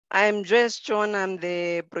I'm Joyce John. I'm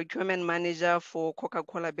the procurement manager for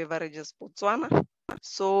Coca-Cola Beverages Botswana.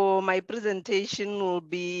 So my presentation will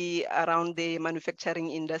be around the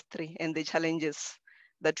manufacturing industry and the challenges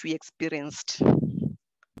that we experienced.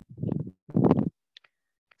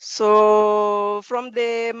 So from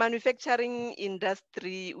the manufacturing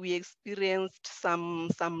industry, we experienced some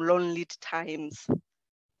long lead times,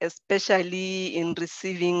 especially in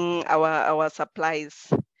receiving our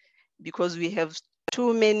supplies, because we have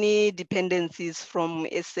too many dependencies from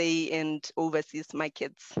SA and overseas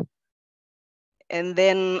markets. And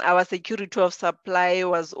then our security of supply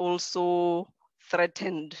was also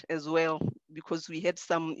threatened as well, because we had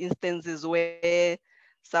some instances where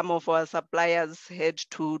some of our suppliers had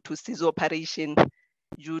to cease operation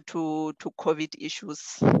due to COVID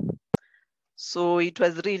issues. So it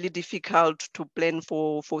was really difficult to plan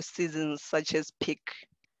for seasons such as peak.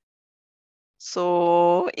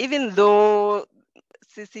 So even though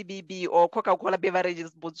CCBB or Coca-Cola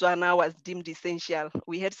Beverages Botswana was deemed essential,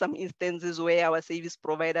 we had some instances where our service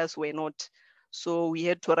providers were not. So we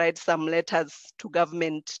had to write some letters to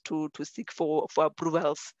government to seek for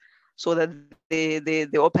approvals so that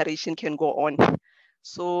the operation can go on.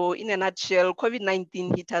 So in a nutshell,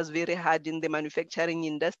 COVID-19 hit us very hard in the manufacturing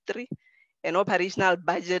industry, and operational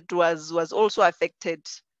budget was also affected.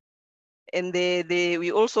 And we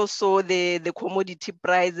also saw the commodity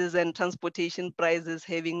prices and transportation prices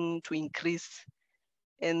having to increase.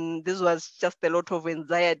 And this was just a lot of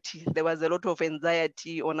anxiety. There was a lot of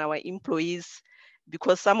anxiety on our employees,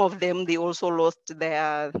 because some of them, they also lost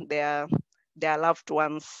their loved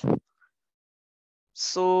ones.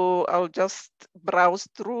 So I'll just browse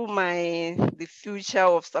through the future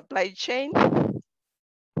of supply chain.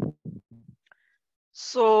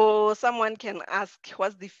 So someone can ask,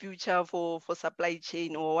 what's the future for supply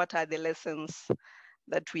chain, or what are the lessons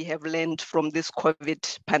that we have learned from this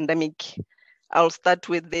COVID pandemic? I'll start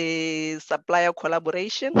with the supplier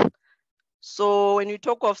collaboration. So when we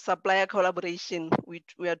talk of supplier collaboration, we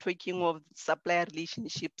are talking of supplier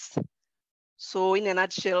relationships. So in a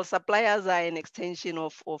nutshell, suppliers are an extension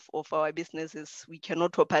of our businesses. We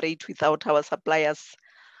cannot operate without our suppliers.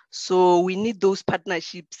 So we need those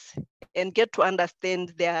partnerships and get to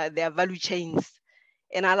understand their value chains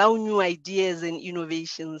and allow new ideas and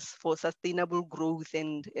innovations for sustainable growth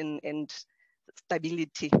and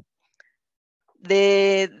stability.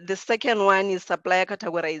 The second one is supplier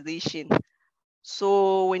categorization.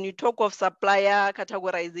 So when you talk of supplier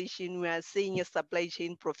categorization, we are saying as supply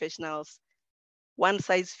chain professionals, one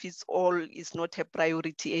size fits all is not a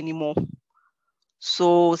priority anymore.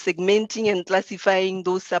 So segmenting and classifying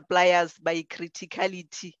those suppliers by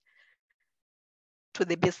criticality to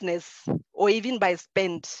the business, or even by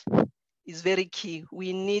spend, is very key.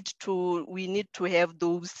 We need to have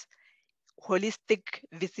those holistic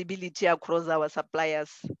visibility across our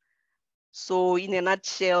suppliers. So in a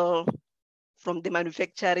nutshell, from the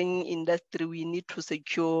manufacturing industry, we need to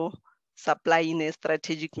secure supply in a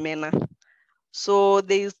strategic manner. So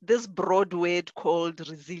there's this broad word called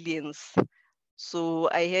resilience. So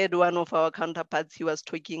I heard one of our counterparts, he was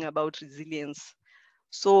talking about resilience.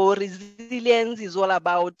 So resilience is all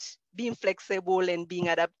about being flexible and being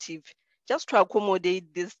adaptive, just to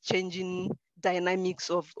accommodate this changing dynamics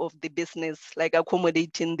of the business, like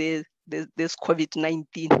accommodating this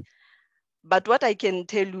COVID-19. But what I can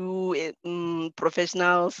tell you,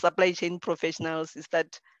 professionals, supply chain professionals, is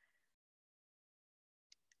that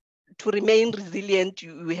to remain resilient,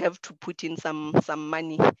 you have to put in some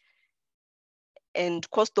money. And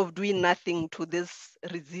cost of doing nothing to this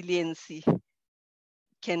resiliency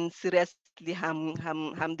can seriously harm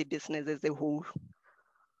the business as a whole.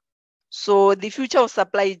 So the future of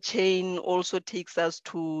supply chain also takes us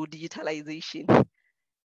to digitalization.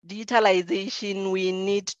 Digitalization, we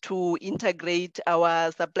need to integrate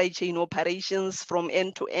our supply chain operations from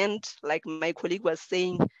end to end. Like my colleague was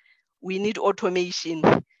saying, we need automation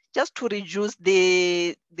just to reduce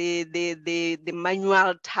the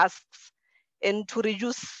manual tasks and to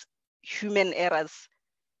reduce human errors,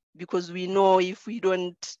 because we know if we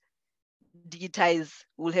don't digitize,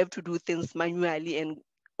 we'll have to do things manually, and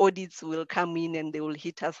audits will come in and they will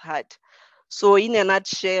hit us hard. So in a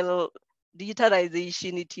nutshell,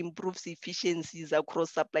 digitalization, it improves efficiencies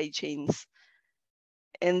across supply chains.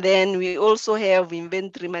 And then we also have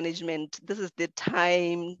inventory management. This is the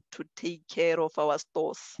time to take care of our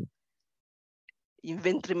stores.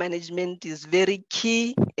 Inventory management is very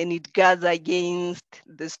key, and it guards against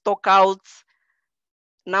the stockouts.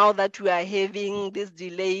 Now that we are having these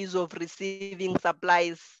delays of receiving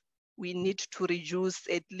supplies, we need to reduce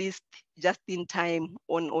at least just in time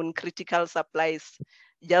on critical supplies,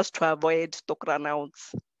 just to avoid stock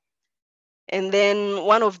runouts. And then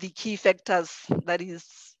one of the key factors that is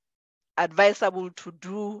advisable to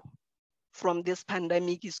do from this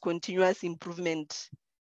pandemic is continuous improvement.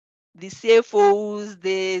 The CFOs,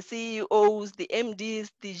 the CEOs, the MDs,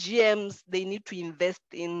 the GMs, they need to invest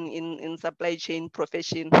in supply chain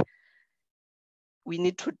profession. We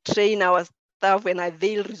need to train our staff and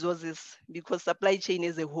avail resources, because supply chain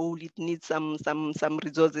as a whole, it needs some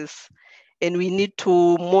resources. And we need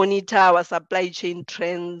to monitor our supply chain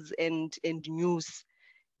trends and news,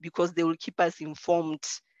 because they will keep us informed.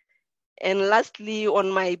 And lastly,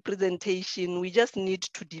 on my presentation, we just need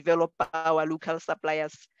to develop our local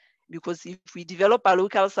suppliers, because if we develop our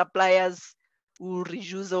local suppliers, we'll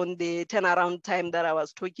reduce on the turnaround time that I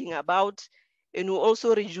was talking about, and we'll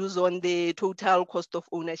also reduce on the total cost of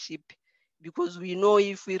ownership, because we know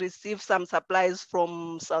if we receive some supplies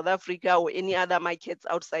from South Africa or any other markets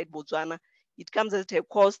outside Botswana, it comes at a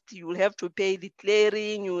cost. You will have to pay the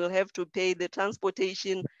clearing, you will have to pay the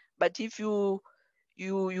transportation. But if you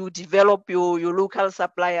develop your local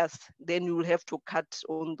suppliers, then you will have to cut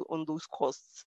on those costs.